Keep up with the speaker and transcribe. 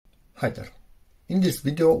Hi there. In this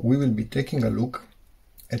video we will be taking a look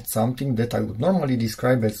at something that I would normally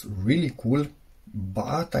describe as really cool,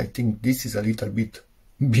 but I think this is a little bit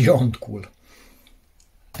beyond cool.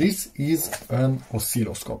 This is an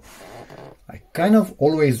oscilloscope. I kind of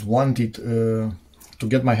always wanted to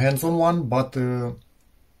get my hands on one, but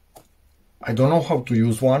I don't know how to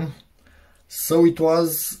use one. So it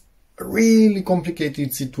was a really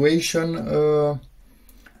complicated situation.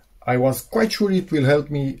 I was quite sure it will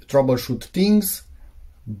help me troubleshoot things,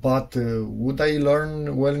 but would I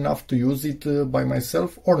learn well enough to use it by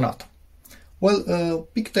myself or not? Well,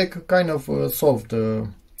 PeakTech kind of solved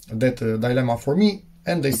that dilemma for me,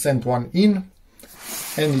 and they sent one in,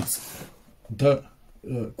 and it's the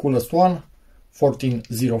coolest one,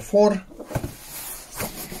 1404,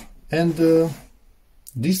 and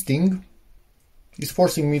this thing is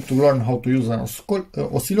forcing me to learn how to use an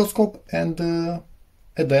oscilloscope, and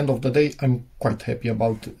at the end of the day I'm quite happy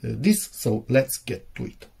about this, so let's get to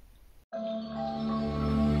it.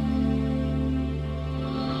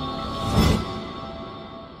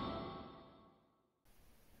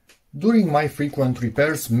 During my frequent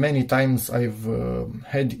repairs, many times I've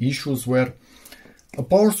had issues where a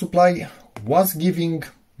power supply was giving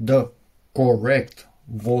the correct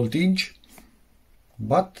voltage,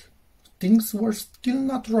 but things were still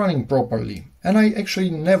not running properly, and I actually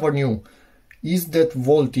never knew, is that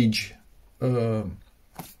voltage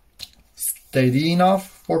steady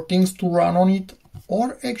enough for things to run on it,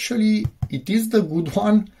 or actually it is the good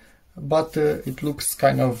one, but it looks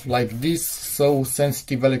kind of like this, so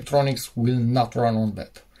sensitive electronics will not run on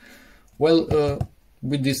that. Well,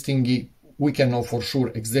 with this thingy we can know for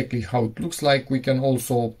sure exactly how it looks like. We can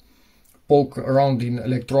also poke around in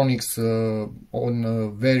electronics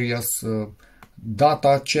on various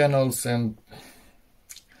data channels, and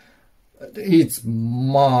it's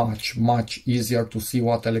much easier to see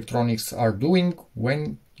what electronics are doing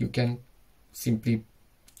when you can simply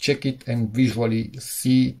check it and visually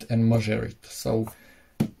see it and measure it. So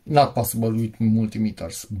not possible with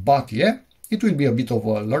multimeters, but yeah, it will be a bit of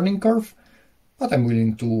a learning curve, but I'm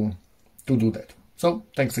willing to do that. So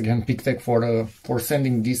thanks again PeakTech for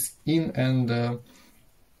sending this in and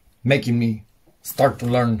making me start to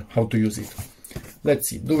learn how to use it. Let's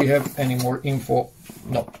see, do we have any more info?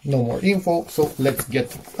 No more info, so let's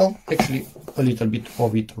get, oh, actually a little bit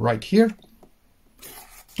of it right here.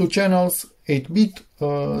 2 channels, 8-bit,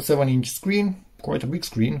 7-inch screen, quite a big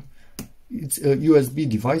screen. It's a USB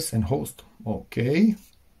device and host. Okay,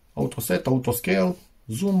 auto set, auto scale,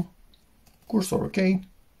 zoom, cursor, okay,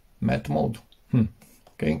 matte mode,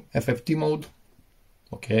 okay, FFT mode,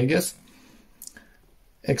 okay, I guess,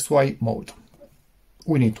 XY mode.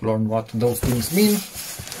 We need to learn what those things mean.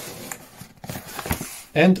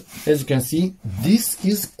 And as you can see, this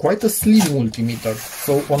is quite a slim multimeter.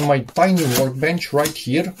 So on my tiny workbench right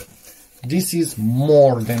here, this is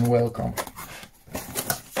more than welcome.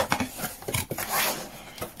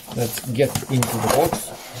 Let's get into the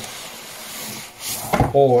box.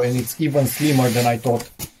 Oh, and it's even slimmer than I thought.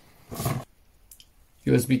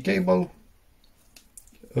 USB cable,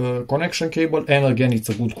 connection cable, and again it's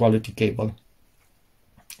a good quality cable.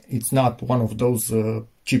 It's not one of those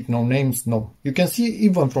cheap no names, no. You can see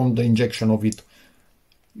even from the injection of it.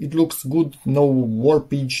 It looks good, no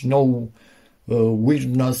warpage, no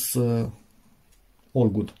weirdness, all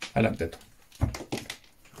good. I like that.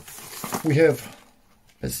 We have,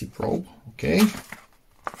 let's see, probe, okay.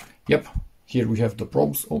 Yep, here we have the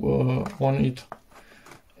probes on it.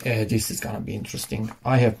 This is gonna be interesting.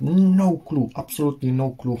 I have no clue, absolutely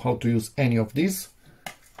no clue how to use any of this,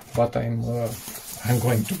 but I'm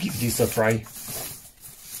going to give this a try.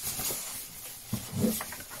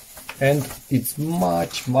 And it's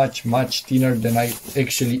much thinner than I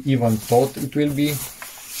actually even thought it will be,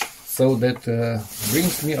 so that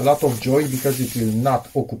brings me a lot of joy, because it will not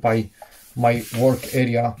occupy my work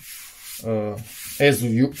area as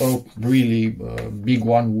a really big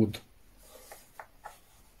one would.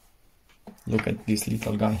 Look at this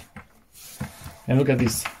little guy, and look at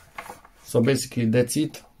this. So basically that's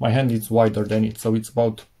it. My hand is wider than it, so it's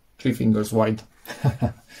about 3 fingers wide.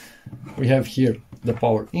 We have here the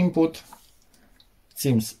power input. It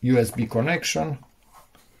seems USB connection.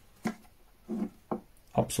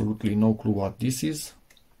 Absolutely no clue what this is.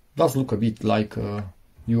 Does look a bit like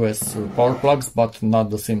US power plugs, but not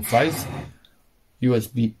the same size.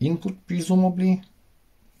 USB input presumably.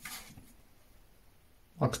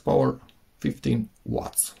 Max power 15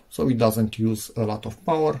 watts, so it doesn't use a lot of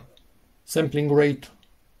power. Sampling rate,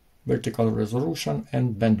 vertical resolution,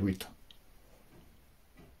 and bandwidth.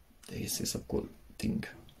 This is a cool thing.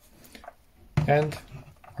 And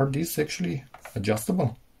are these actually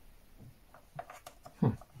adjustable?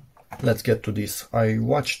 let's get to this. I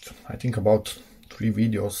watched, I think, about 3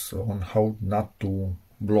 videos on how not to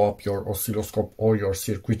blow up your oscilloscope or your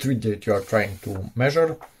circuitry that you are trying to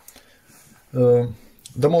measure.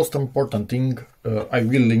 The most important thing, I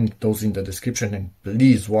will link those in the description, and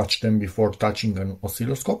please watch them before touching an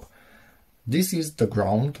oscilloscope. This is the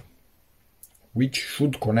ground, which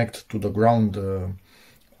should connect to the ground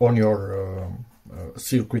on your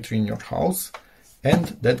circuitry in your house,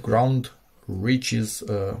 and that ground reaches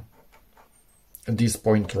this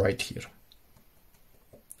point right here.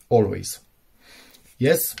 Always.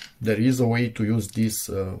 Yes, there is a way to use this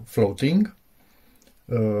floating.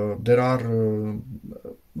 There are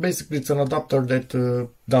basically, it's an adapter that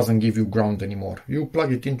doesn't give you ground anymore. You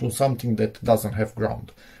plug it into something that doesn't have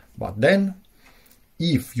ground. But then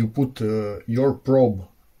if you put your probe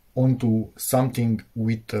onto something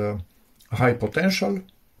with high potential,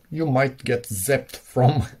 you might get zapped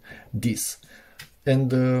from this.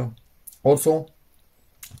 And also,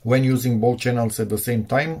 when using both channels at the same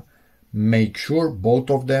time, make sure both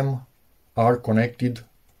of them are connected.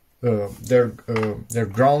 Their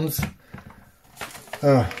grounds.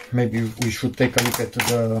 Maybe we should take a look at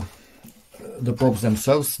the probes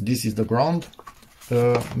themselves. This is the ground.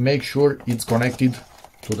 Make sure it's connected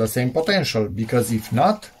to the same potential, because if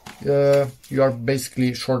not, you are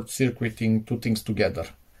basically short-circuiting 2 things together.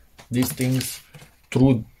 These things,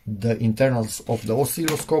 through the internals of the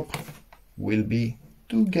oscilloscope, will be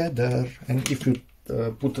together. And if you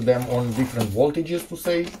put them on different voltages, to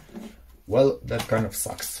say, well, that kind of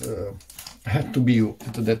sucks. Had to be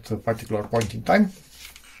at that particular point in time.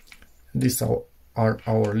 These are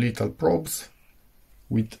our little probes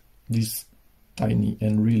with this tiny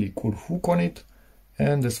and really cool hook on it.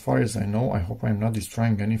 And as far as I know, I hope I'm not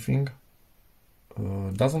destroying anything.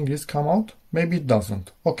 Doesn't this come out? Maybe it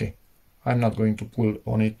doesn't. Okay, I'm not going to pull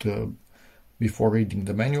on it before reading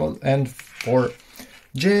the manual. And for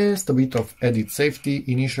just a bit of added safety,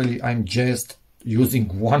 initially I'm just using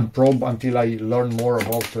 1 probe until I learn more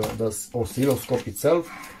about the oscilloscope itself.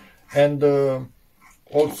 And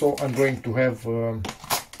also I'm going to have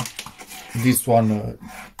this one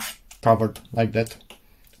covered like that.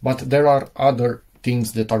 But there are other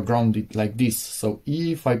things that are grounded like this. So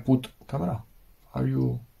if I put, camera, are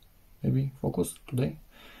you maybe focused today?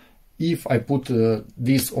 If I put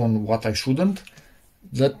this on what I shouldn't,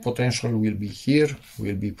 that potential will be here,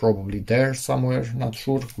 will be probably there somewhere, not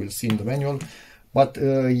sure, we'll see in the manual. But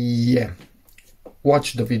yeah,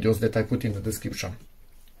 watch the videos that I put in the description.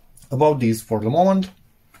 About this for the moment,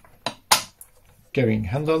 carrying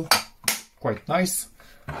handle, quite nice.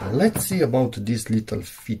 Let's see about this little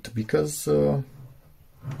feet, because I'm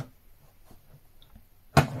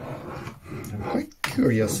quite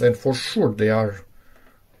curious, and for sure they are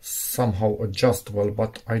somehow adjustable,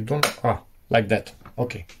 but I don't, like that,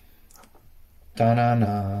 okay.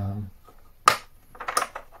 Ta-na-na.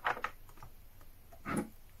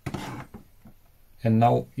 And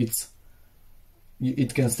now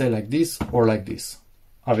it can stay like this or like this.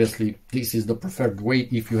 Obviously this is the preferred way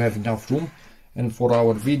if you have enough room, and for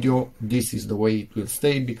our video this is the way it will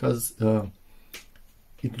stay, because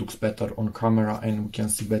it looks better on camera and we can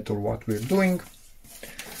see better what we're doing.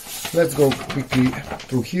 Let's go quickly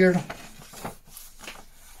through here.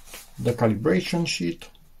 The calibration sheet,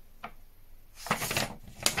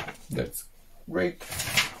 that's great.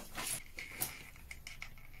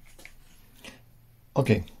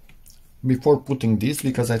 Okay, before putting this,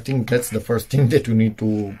 because I think that's the first thing that you need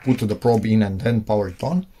to put the probe in and then power it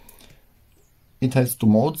on. It has 2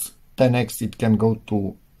 modes. 10x it can go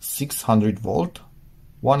to 600 volt,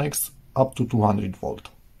 1x up to 200 volt.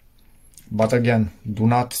 But again, do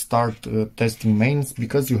not start testing mains,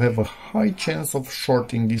 because you have a high chance of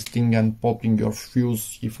shorting this thing and popping your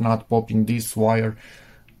fuse, if not popping this wire.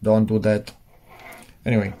 Don't do that.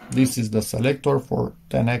 Anyway, this is the selector for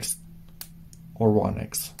 10x or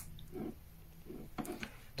 1x.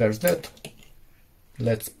 There's that.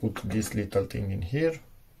 Let's put this little thing in here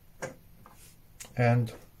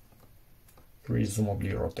and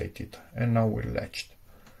presumably rotate it. And now we're latched.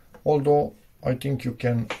 Although I think you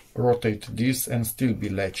can rotate this and still be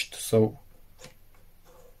latched, so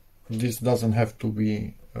this doesn't have to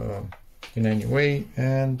be in any way.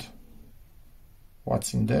 And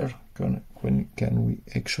what's in there? Can we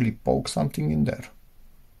actually poke something in there?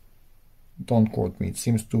 Don't quote me, it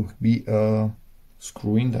seems to be a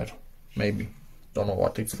screw in there, maybe. Don't know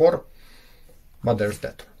what it's for, but there's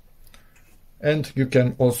that. And you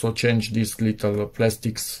can also change these little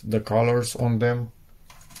plastics, the colors on them.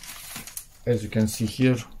 As you can see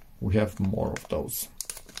here, we have more of those.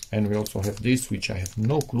 And we also have this, which I have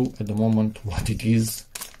no clue at the moment what it is,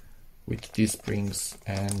 with these springs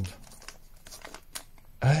and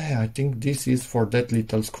I think this is for that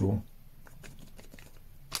little screw.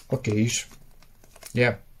 Okay-ish.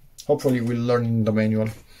 Yeah, hopefully we'll learn in the manual.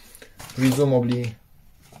 Presumably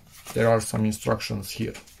there are some instructions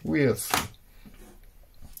here. We'll see.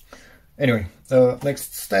 Anyway,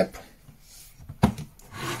 next step,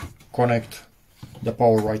 connect the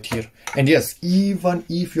power right here. And yes, even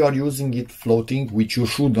if you are using it floating, which you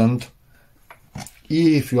shouldn't,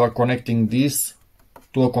 if you are connecting this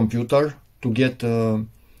to a computer to get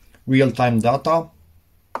real-time data,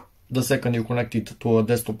 the second you connect it to a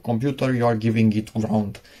desktop computer, you are giving it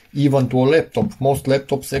ground. Even to a laptop. Most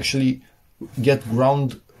laptops actually get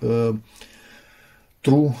ground through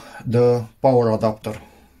the power adapter.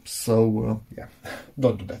 So yeah,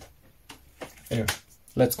 don't do that. Anyway,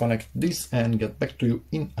 let's connect this and get back to you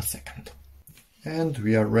in a second. And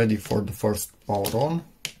we are ready for the first power on.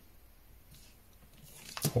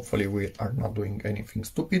 Hopefully we are not doing anything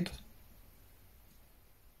stupid.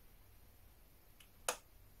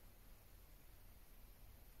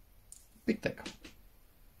 PeakTech.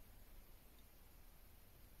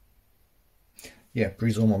 Yeah,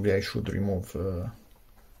 presumably I should remove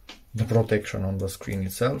the protection on the screen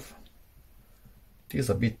itself. It is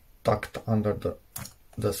a bit tucked under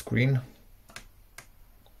the screen,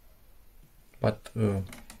 but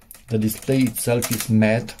the display itself is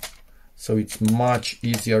matte, so it's much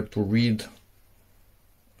easier to read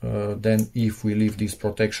than if we leave this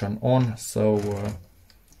protection on. So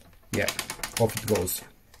yeah, off it goes.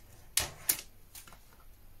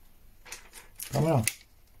 Camera,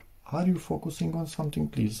 are you focusing on something,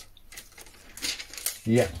 please?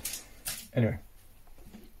 Yeah. Anyway,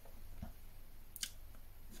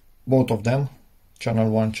 both of them, channel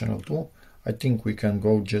 1, channel 2. I think we can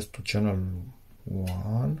go just to channel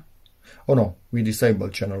 1. Oh no, we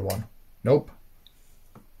disabled channel 1. Nope.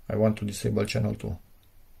 I want to disable channel 2.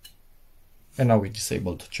 And now we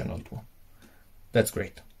disabled channel 2. That's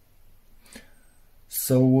great.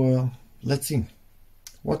 So let's see.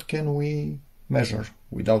 What can we measure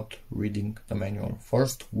without reading the manual?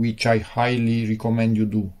 First, which I highly recommend you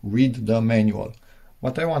do, read the manual.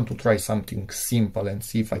 But I want to try something simple and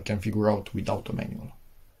see if I can figure out without a manual.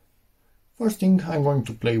 First thing, I'm going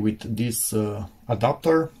to play with this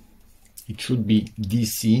adapter. It should be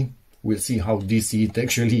DC. We'll see how DC it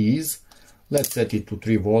actually is. Let's set it to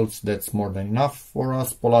 3 volts. That's more than enough for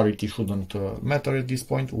us. Polarity shouldn't matter at this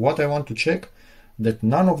point. What I want to check, that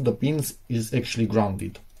none of the pins is actually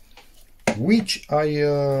grounded, which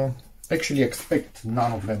I actually expect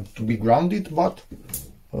none of them to be grounded, but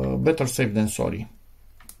better safe than sorry.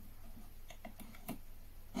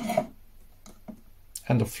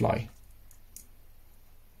 And a fly.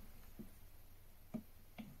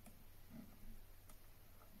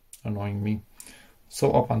 Annoying me.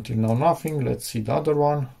 So up until now nothing. Let's see the other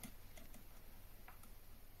one.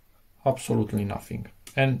 Absolutely nothing.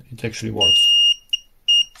 And it actually works.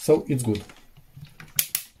 So it's good.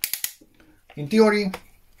 In theory,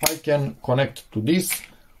 I can connect to this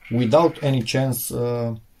without any chance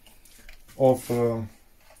of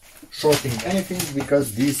shorting anything,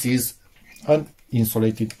 because this is an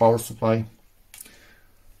insulated power supply.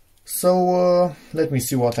 So let me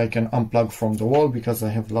see what I can unplug from the wall, because I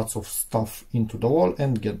have lots of stuff into the wall,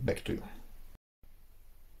 and get back to you.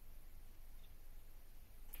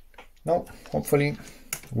 Now, hopefully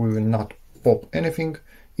we will not pop anything.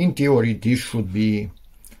 In theory, this should be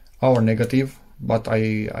our negative, but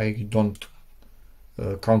I don't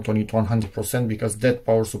count on it 100%, because that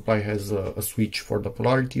power supply has a switch for the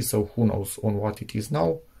polarity, so who knows on what it is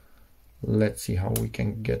now. Let's see how we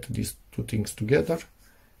can get these two things together.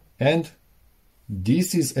 And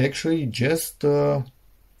this is actually just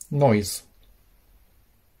noise,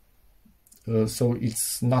 so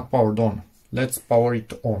it's not powered on. Let's power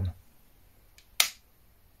it on.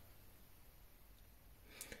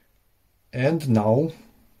 And now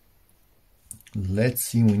let's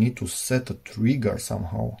see, we need to set a trigger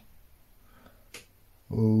somehow.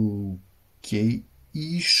 Okay-ish.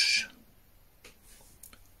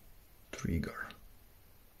 Trigger.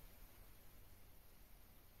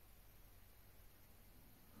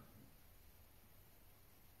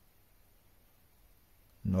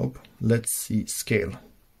 Nope. Let's see scale.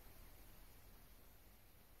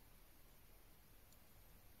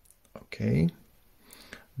 Okay.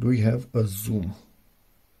 Do we have a zoom?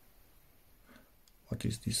 What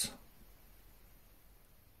is this?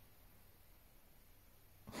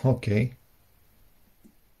 Okay.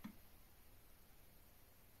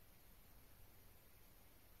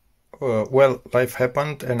 Well, life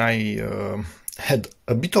happened and I had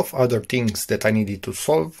a bit of other things that I needed to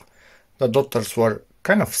solve. The daughters were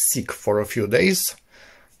kind of sick for a few days,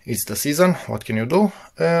 It's the season, what can you do?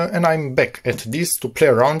 And I'm back at this to play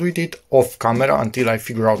around with it off camera until I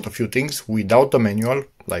figure out a few things without the manual,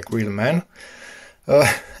 like real man.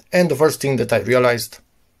 And the first thing that I realized,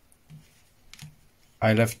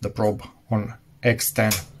 I left the probe on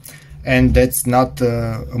X10. And that's not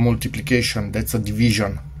a multiplication, that's a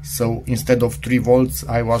division. So instead of 3 volts,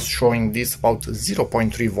 I was showing this about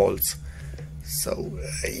 0.3 volts. So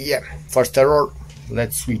yeah, first error.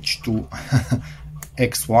 Let's switch to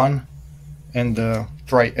X1 and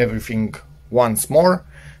try everything once more,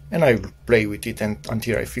 and I will play with it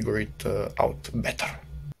until I figure it out better.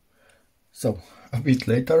 So a bit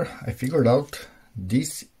later I figured out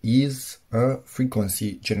this is a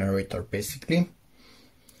frequency generator basically,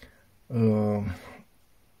 and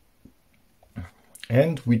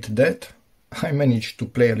with that I managed to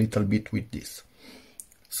play a little bit with this.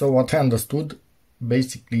 So what I understood,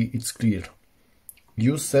 basically it's clear.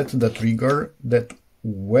 You set the trigger that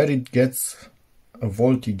where it gets a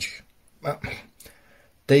voltage,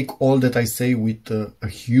 take all that I say with a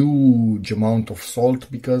huge amount of salt,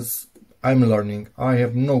 because I'm learning. I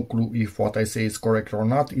have no clue if what I say is correct or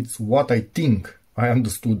not. It's what I think I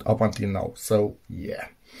understood up until now. So yeah.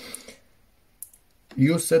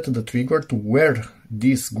 You set the trigger to where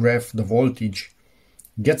this graph, the voltage,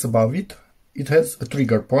 gets above it. It has a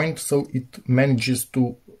trigger point, so it manages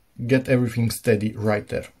to get everything steady right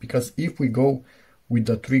there. Because if we go with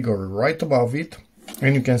the trigger right above it,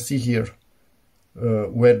 and you can see here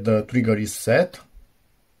where the trigger is set,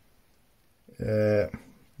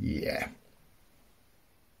 yeah,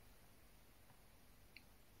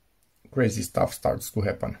 crazy stuff starts to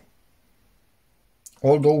happen.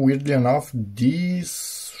 Although weirdly enough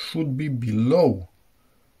this should be below,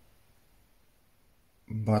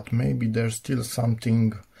 but maybe there's still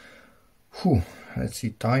something. Let's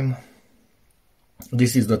see, time.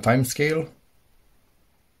 This is the time scale.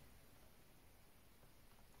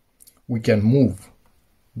 We can move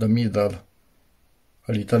the middle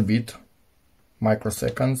a little bit,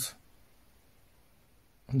 microseconds.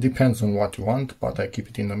 Depends on what you want, but I keep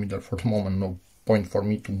it in the middle for the moment. No point for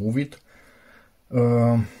me to move it.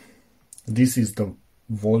 This is the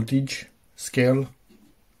voltage scale.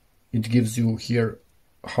 It gives you here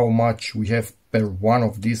how much we have per one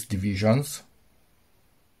of these divisions.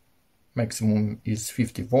 Maximum is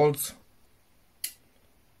 50 volts.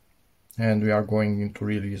 And we are going into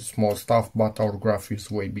really small stuff, but our graph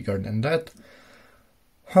is way bigger than that.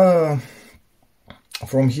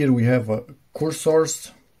 From here we have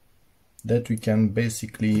cursors that we can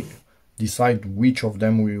basically decide which of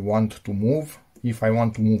them we want to move. If I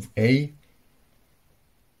want to move A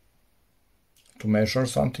to measure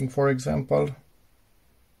something, for example,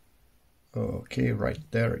 okay, right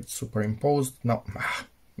there it's superimposed. No,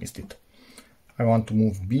 missed it. I want to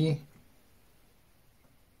move B.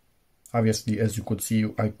 Obviously, as you could see,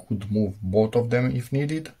 I could move both of them if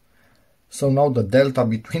needed. So now the delta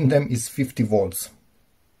between them is 50 volts.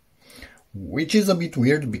 Which is a bit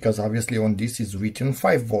weird because obviously on this is written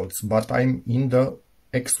 5 volts, but I'm in the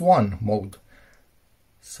X1 mode.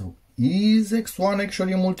 So is X1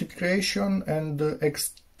 actually a multiplication and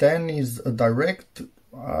X10 is a direct?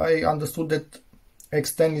 I understood that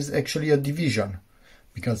X10 is actually a division,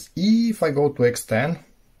 because if I go to X10,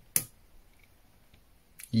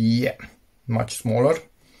 yeah, much smaller,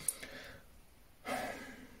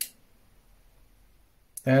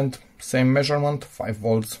 and same measurement, 5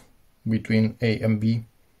 volts between A and B.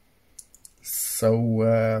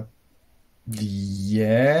 So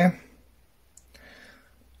yeah,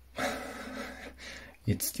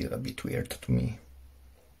 it's still a bit weird to me.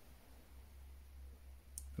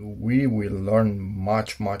 We will learn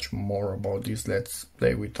much more about this. Let's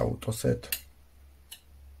play with AutoSet.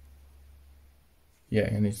 Yeah,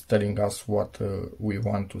 and it's telling us what we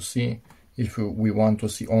want to see. If we want to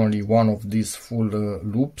see only one of these full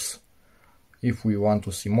loops, if we want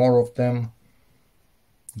to see more of them,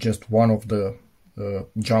 just one of the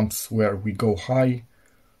jumps where we go high,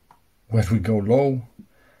 where we go low.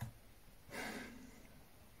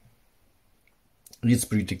 It's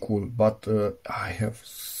pretty cool, but I have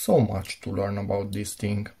so much to learn about this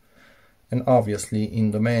thing. And obviously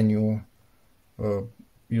in the menu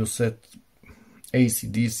you set AC,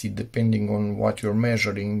 DC depending on what you're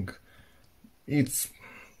measuring. It's,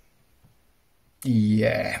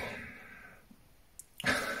 yeah.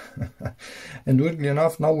 And weirdly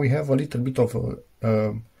enough, now we have a little bit of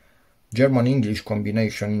a German-English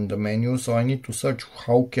combination in the menu, so I need to search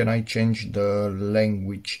how can I change the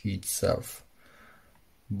language itself.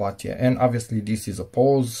 But yeah, and obviously this is a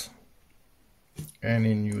pause, and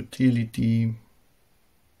in utility,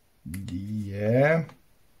 yeah,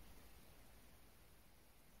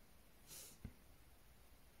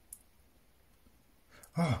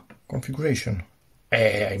 Ah, configuration.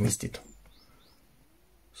 I missed it.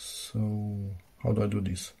 So, how do I do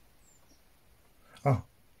this? Ah,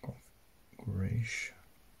 configuration.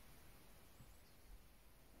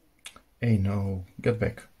 Hey, no, get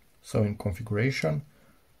back. So in configuration,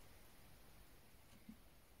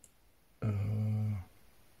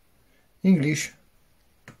 English.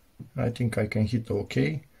 I think I can hit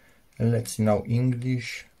OK. And let's see now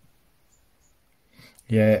English.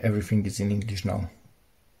 Yeah, everything is in English now.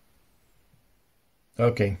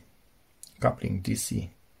 Okay, coupling DC.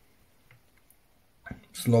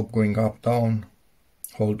 Slope going up, down,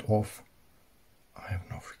 hold off. I have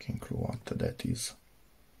no freaking clue what that is.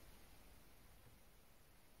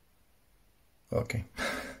 Okay,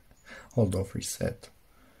 hold off, reset.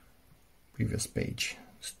 Previous page.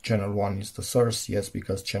 Channel 1 is the source, yes,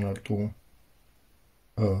 because channel 2...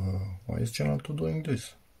 why is channel 2 doing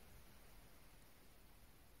this?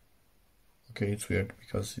 Okay, it's weird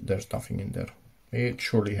because there's nothing in there. It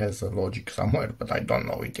surely has a logic somewhere, but I don't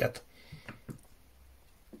know it yet.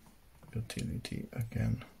 Utility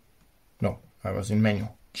again. No, I was in menu.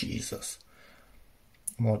 Jesus.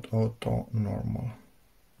 Mode auto, normal.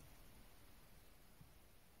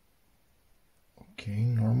 Okay,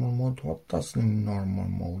 normal mode. What does normal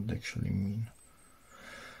mode actually mean?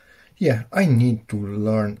 Yeah, I need to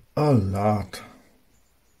learn a lot.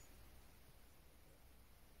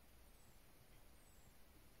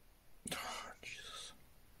 Oh, Jesus.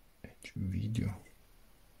 Edge video.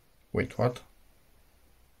 Wait, what?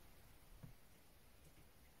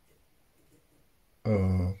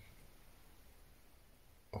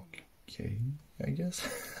 Okay, I guess.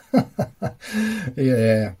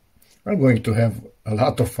 Yeah, I'm going to have a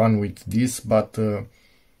lot of fun with this, but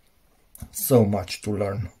so much to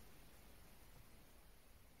learn.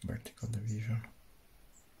 Vertical division.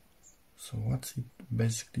 So what's it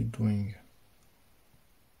basically doing?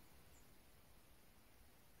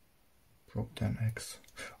 Probe 10x.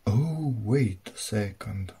 Oh, wait a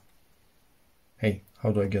second. Hey,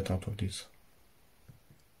 how do I get out of this?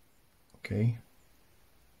 Okay.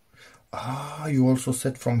 Ah, you also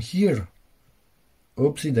set from here.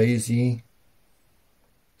 Oopsie daisy.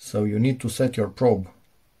 So you need to set your probe.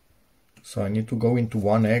 So I need to go into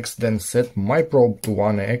 1x, then set my probe to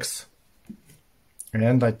 1x.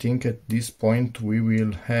 And I think at this point we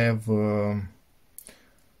will have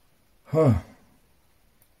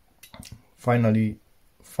finally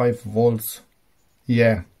 5 volts.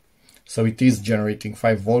 Yeah, so it is generating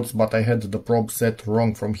 5 volts, but I had the probe set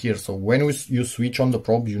wrong from here. So when you switch on the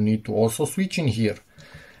probe, you need to also switch in here.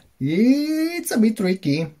 It's a bit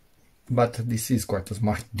tricky, but this is quite a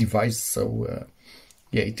smart device, so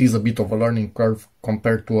yeah, it is a bit of a learning curve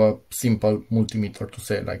compared to a simple multimeter, to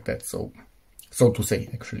say it like that. So to say,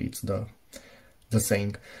 actually, it's the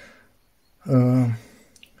saying.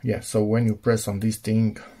 Yeah, so when you press on this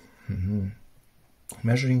thing,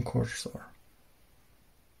 measuring cursor.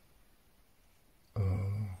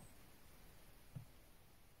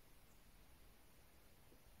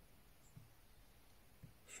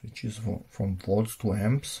 Switches from volts to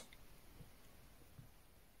amps.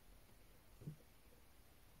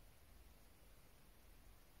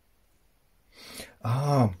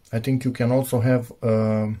 Ah, I think you can also have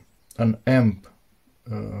an amp,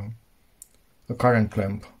 a current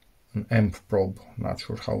clamp, an amp probe. Not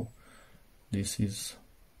sure how this is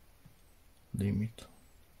limit.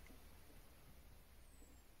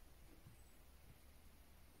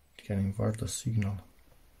 It can invert the signal.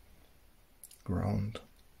 Ground.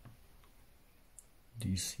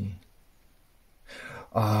 DC.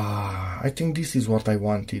 Ah, I think this is what I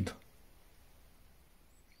wanted.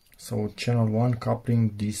 So channel 1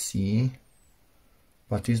 coupling DC.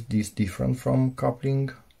 But is this different from coupling?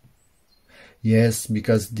 Yes,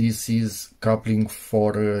 because this is coupling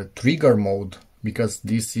for trigger mode, because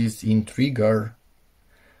this is in trigger.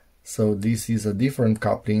 So this is a different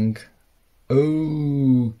coupling.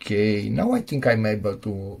 Okay, now I think I'm able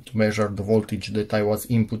to measure the voltage that I was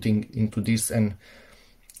inputting into this, and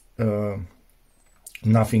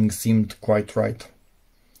nothing seemed quite right.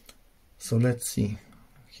 So let's see.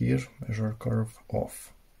 Here, measure curve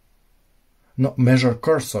off. No, measure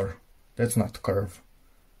cursor. That's not curve.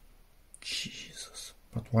 Jesus,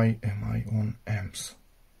 but why am I on amps?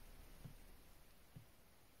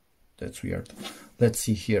 That's weird. Let's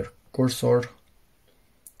see here. Cursor.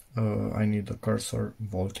 I need a cursor.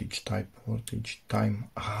 Voltage type. Voltage time.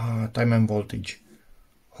 Ah, time and voltage.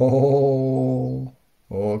 Oh,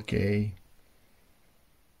 okay.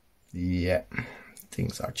 Yeah,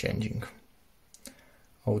 things are changing.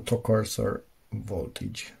 Auto cursor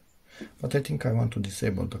voltage. But I think I want to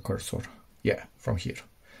disable the cursor. Yeah, from here.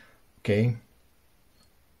 Okay.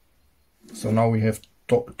 So now we have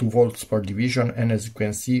 2 volts per division, and as you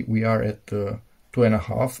can see we are at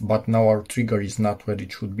 2.5, but now our trigger is not where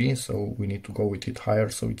it should be, so we need to go with it higher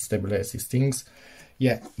so it stabilizes things.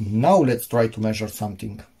 Yeah, now let's try to measure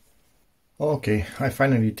something. Okay, I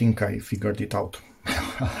finally think I figured it out.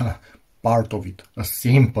 Part of it, a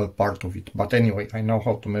simple part of it, but anyway, I know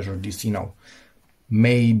how to measure DC now.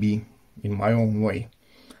 Maybe in my own way.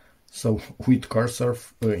 So with cursor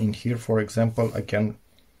in here, for example, I can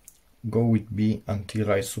go with B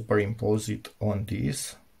until I superimpose it on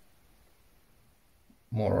this.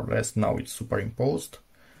 More or less, now it's superimposed.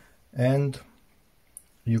 And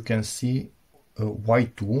you can see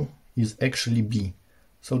Y2 is actually B.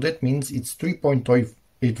 So that means it's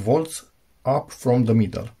 3.8 volts up from the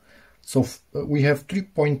middle. So we have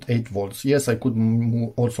 3.8 volts. Yes, I could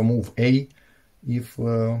also move A if...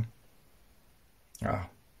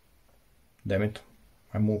 damn it,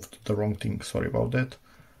 I moved the wrong thing, sorry about that.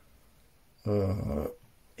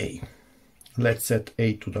 A. Let's set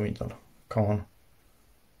A to the middle. Come on.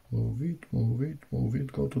 Move it, move it, move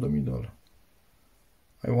it, go to the middle.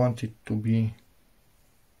 I want it to be...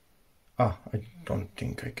 I don't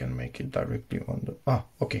think I can make it directly on the...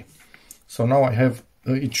 okay. So now I have...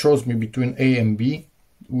 it shows me between A and B,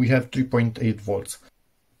 we have 3.8 volts.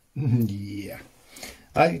 Yeah.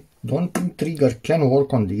 I don't think trigger can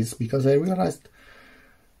work on this, because I realized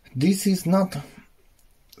this is not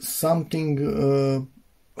something,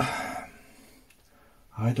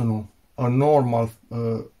 I don't know, a normal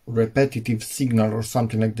repetitive signal or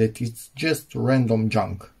something like that. It's just random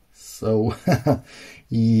junk. So,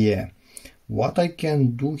 yeah. What I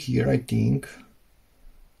can do here, I think,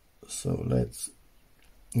 so let's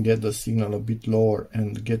get the signal a bit lower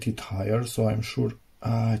and get it higher, so I'm sure,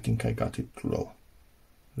 I think I got it low.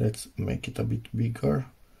 Let's make it a bit bigger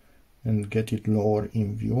and get it lower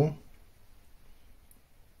in view.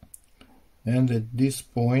 And at this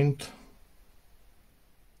point,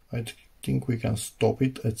 I think we can stop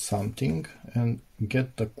it at something and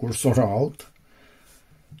get the cursor out.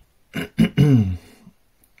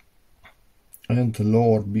 And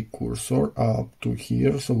lower big cursor up to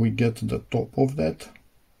here, so we get the top of that,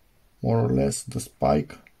 more or less, the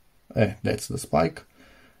spike. That's the spike.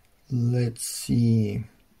 Let's see,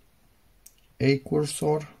 A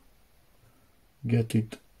cursor, get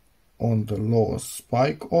it on the lowest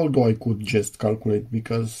spike, although I could just calculate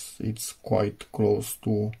because it's quite close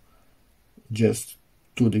to just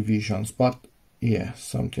 2 divisions, but yeah,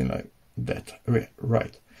 something like that,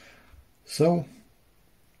 right. So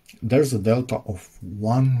there's a delta of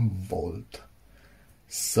 1 volt.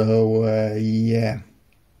 So yeah,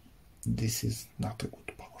 this is not a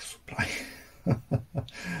good power supply.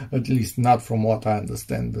 At least not from what I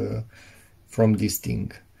understand from this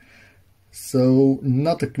thing. So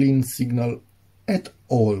not a clean signal at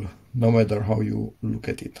all, no matter how you look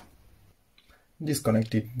at it.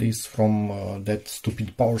 Disconnected this from that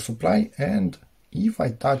stupid power supply, and if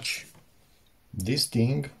I touch this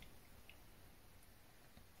thing,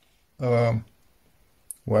 well,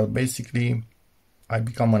 basically I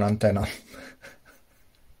become an antenna.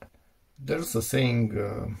 There's a saying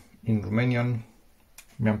in Romanian,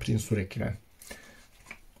 mi-am prins urechile.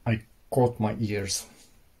 I caught my ears.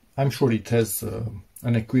 I'm sure it has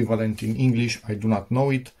an equivalent in English, I do not know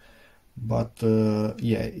it, but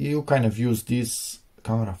yeah, you kind of use this,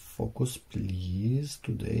 camera focus please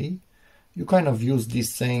today, you kind of use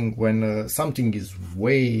this saying when something is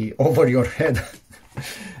way over your head.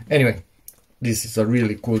 Anyway, this is a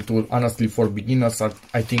really cool tool, honestly, for beginners.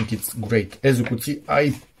 I think it's great. As you could see,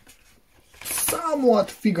 I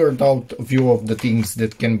somewhat figured out a few of the things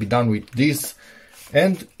that can be done with this,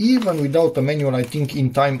 and even without a manual, I think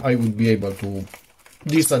in time I would be able to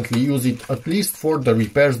decently use it, at least for the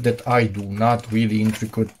repairs that I do, not really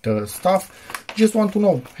intricate stuff. Just want to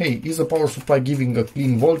know, hey, is a power supply giving a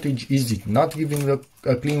clean voltage? Is it not giving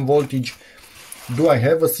a clean voltage? Do I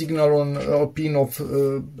have a signal on a pin of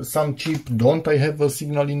some chip? Don't I have a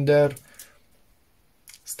signal in there?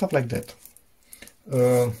 Stuff like that.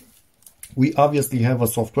 We obviously have a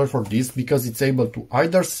software for this, because it's able to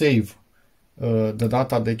either save the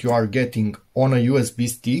data that you are getting on a USB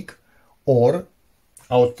stick, or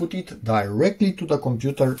output it directly to the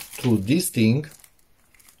computer through this thing,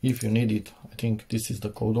 if you need it. I think this is the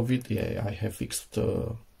code of it. Yeah, I have fixed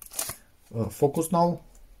focus now.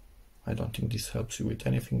 I don't think this helps you with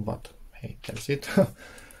anything, but hey, that's it.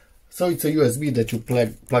 So it's a USB that you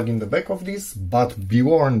plug in the back of this, but be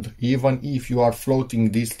warned, even if you are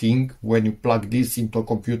floating this thing, when you plug this into a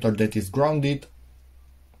computer that is grounded,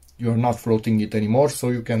 you're not floating it anymore, so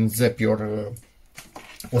you can zap your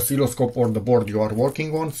oscilloscope or the board you are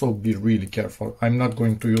working on, so be really careful. I'm not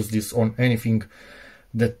going to use this on anything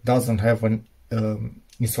that doesn't have an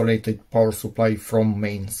insulated power supply from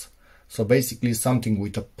mains. So basically something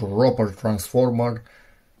with a proper transformer.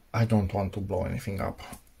 I don't want to blow anything up.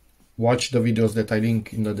 Watch the videos that I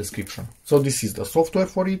link in the description. So this is the software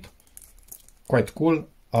for it. Quite cool.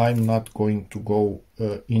 I'm not going to go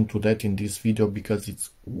into that in this video because it's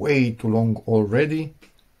way too long already.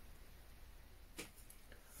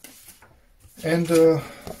 And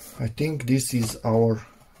I think this is our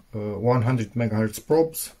 100 megahertz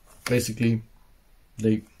probes. Basically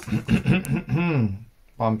they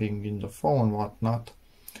pumping in the phone, whatnot.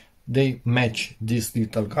 They match this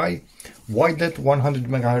little guy. Why that 100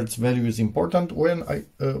 megahertz value is important? When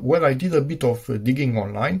I did a bit of digging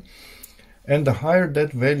online, and the higher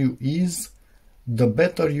that value is, the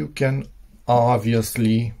better you can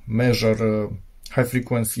obviously measure high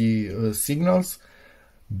frequency signals.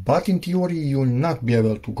 But in theory, you will not be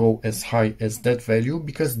able to go as high as that value,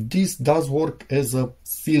 because this does work as a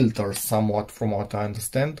filter somewhat, from what I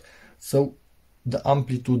understand. So the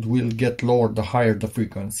amplitude will get lower the higher the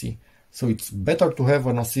frequency. So it's better to have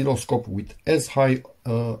an oscilloscope with as high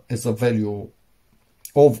as a value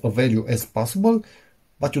as possible,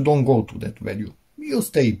 but you don't go to that value. You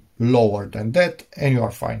stay lower than that and you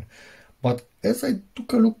are fine. But as I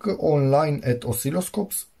took a look online at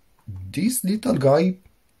oscilloscopes, this little guy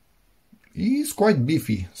is quite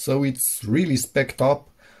beefy, so it's really spec'd up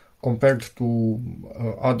compared to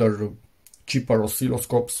other cheaper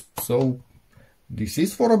oscilloscopes. So this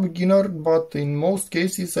is for a beginner, but in most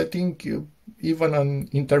cases I think even an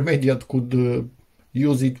intermediate could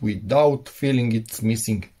use it without feeling it's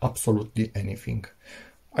missing absolutely anything.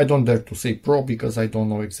 I don't dare to say pro because I don't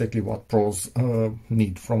know exactly what pros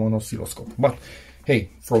need from an oscilloscope, but hey,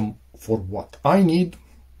 for what I need,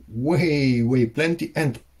 way plenty.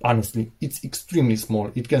 And honestly, it's extremely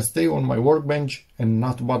small. It can stay on my workbench and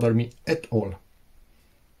not bother me at all.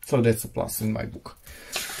 So that's a plus in my book.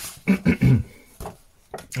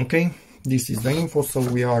 Okay, this is the info. So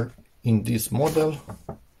we are in this model.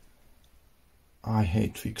 I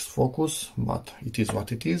hate fixed focus, but it is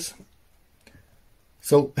what it is.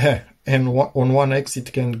 So, and on 1x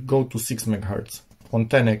it can go to 6 MHz. On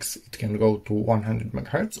 10x it can go to 100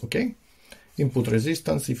 MHz, okay. Input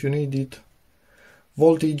resistance if you need it.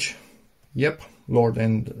 Voltage, yep, lower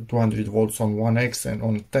than 200 volts on 1x, and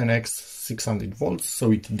on 10x 600 volts.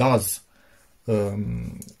 So it does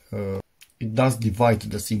divide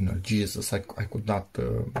the signal. Jesus, I could not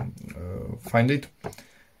find it.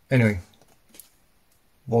 Anyway,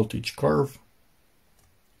 voltage curve,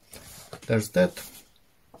 there's that.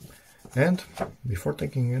 And before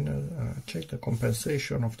taking in, check the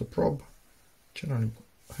compensation of the probe. Generally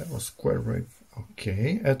have a square wave.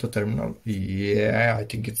 Okay, at the terminal, yeah, I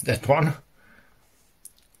think it's that one.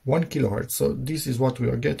 1 kilohertz. So this is what we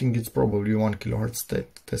are getting. It's probably 1 kilohertz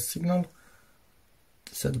test signal.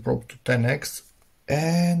 Set the probe to 10x,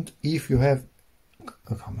 and if you have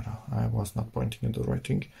a camera, I was not pointing at the right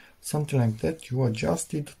thing, something like that, you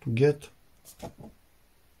adjust it to get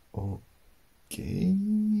okay.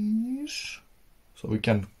 So we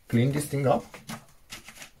can clean this thing up.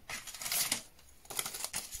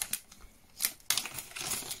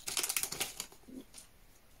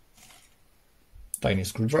 Tiny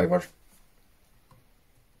screwdriver.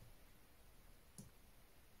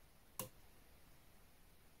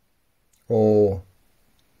 Oh,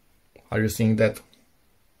 are you seeing that?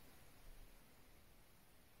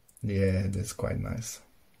 Yeah, that's quite nice.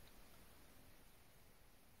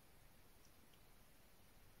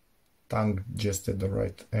 Tongue just at the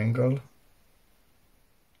right angle.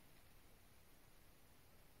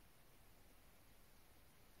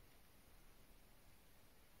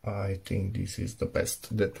 I think this is the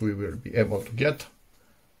best that we will be able to get,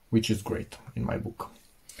 which is great in my book.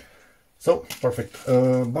 So, perfect.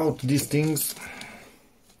 About these things,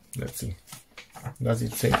 let's see. Does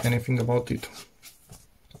it say anything about it?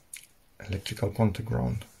 Electrical contact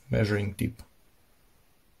ground, measuring tip.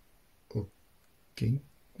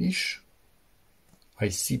 Okay-ish.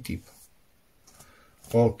 IC tip.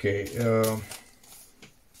 Okay.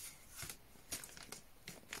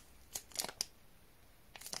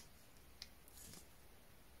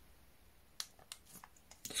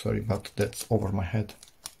 Sorry, but that's over my head.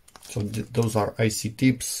 So those are IC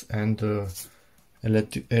tips and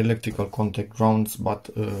electrical contact grounds, but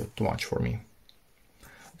too much for me.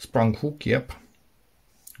 Sprung hook, yep.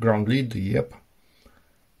 Ground lead, yep.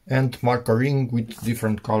 And marker ring with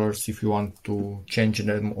different colors if you want to change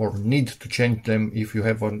them, or need to change them if you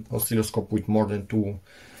have an oscilloscope with more than two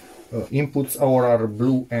inputs. Our are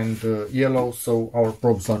blue and yellow, so our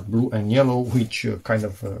probes are blue and yellow, which kind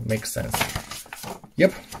of makes sense.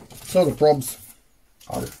 Yep, so the probes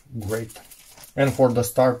are great. And for the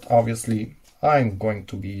start, obviously, I'm going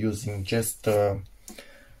to be using just I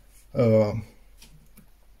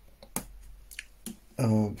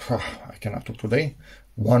cannot talk today,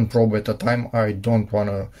 one probe at a time. I don't want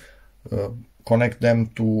to connect them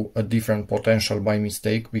to a different potential by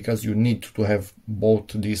mistake, because you need to have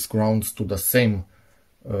both these grounds to the same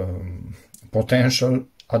potential.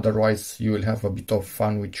 Otherwise you will have a bit of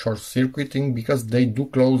fun with short circuiting, because they do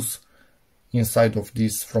close inside of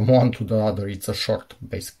this from one to the other. It's a short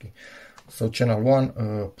basically. So channel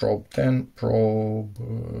 1, probe 10, probe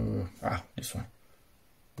this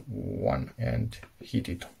one, and hit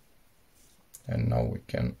it. And now we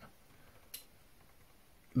can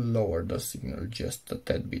lower the signal just a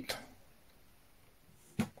tad bit.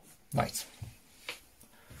 Nice.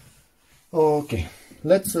 Okay,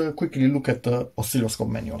 let's quickly look at the oscilloscope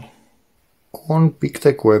manual. On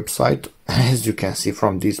PeakTech website, as you can see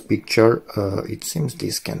from this picture, it seems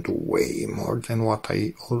this can do way more than what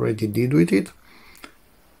I already did with it.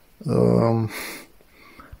 You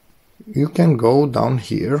can go down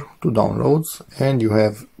here to downloads, and you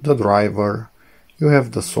have the driver, you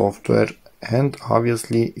have the software, and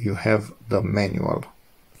obviously you have the manual.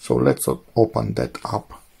 So let's open that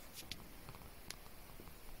up.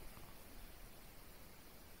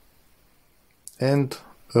 And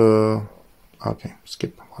okay,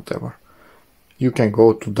 skip whatever. You can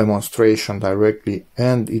go to demonstration directly,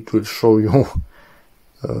 and it will show you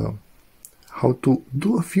how to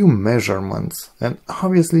do a few measurements, and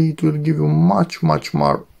obviously it will give you much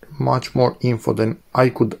more info than I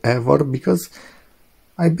could ever, because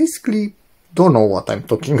I basically don't know what I'm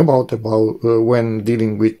talking about when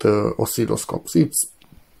dealing with oscilloscopes. It's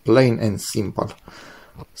plain and simple.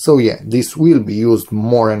 So yeah, this will be used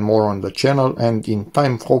more and more on the channel, and in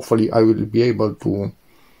time hopefully I will be able to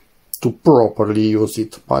properly use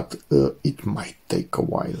it, but it might take a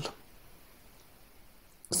while.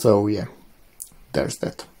 So yeah, there's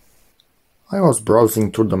that. I was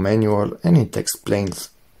browsing through the manual, and it explains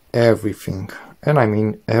everything, and I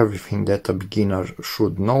mean everything that a beginner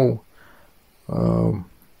should know. And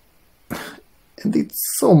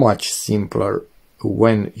it's so much simpler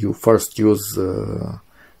when you first use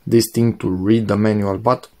this thing to read the manual,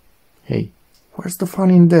 but hey, where's the fun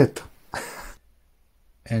in that?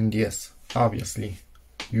 And yes, obviously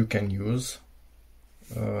you can use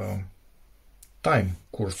time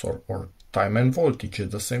cursor or time and voltage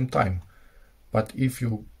at the same time, but if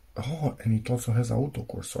you and it also has auto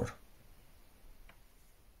cursor.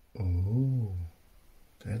 Oh,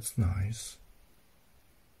 that's nice.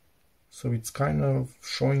 So it's kind of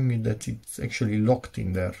showing me that it's actually locked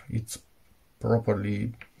in there. It's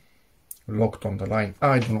properly locked on the line.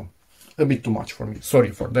 I don't know, a bit too much for me.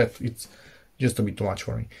 Sorry for that. It's just a bit too much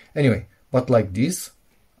for me. Anyway, but like this,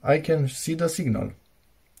 I can see the signal.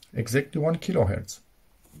 Exactly 1 kilohertz.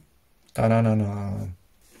 Ta-na-na-na.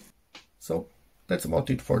 So that's about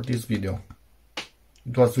it for this video.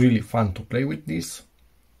 It was really fun to play with this.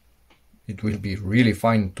 It will be really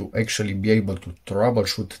fun to actually be able to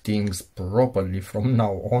troubleshoot things properly from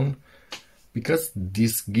now on, because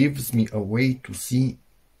this gives me a way to see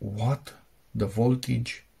what the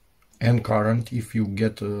voltage and current, if you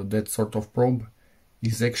get that sort of probe,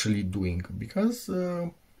 is actually doing, because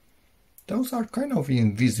those are kind of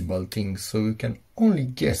invisible things, so you can only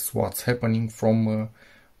guess what's happening from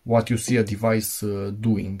what you see a device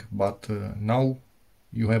doing, but now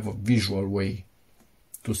you have a visual way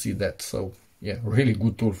to see that. So yeah, really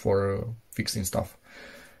good tool for fixing stuff.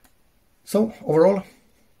 So overall,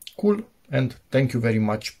 cool, and thank you very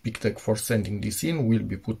much PeakTech for sending this in. Will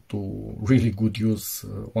be put to really good use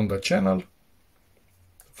on the channel.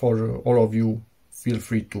 For all of you, feel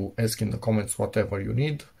free to ask in the comments whatever you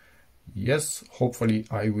need. Yes, hopefully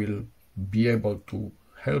I will be able to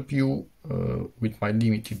help you with my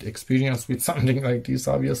limited experience with something like this,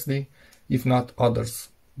 obviously. If not, others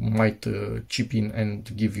might chip in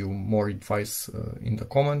and give you more advice in the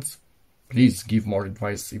comments. Please give more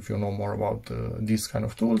advice if you know more about these kind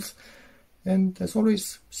of tools. And as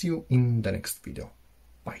always, see you in the next video.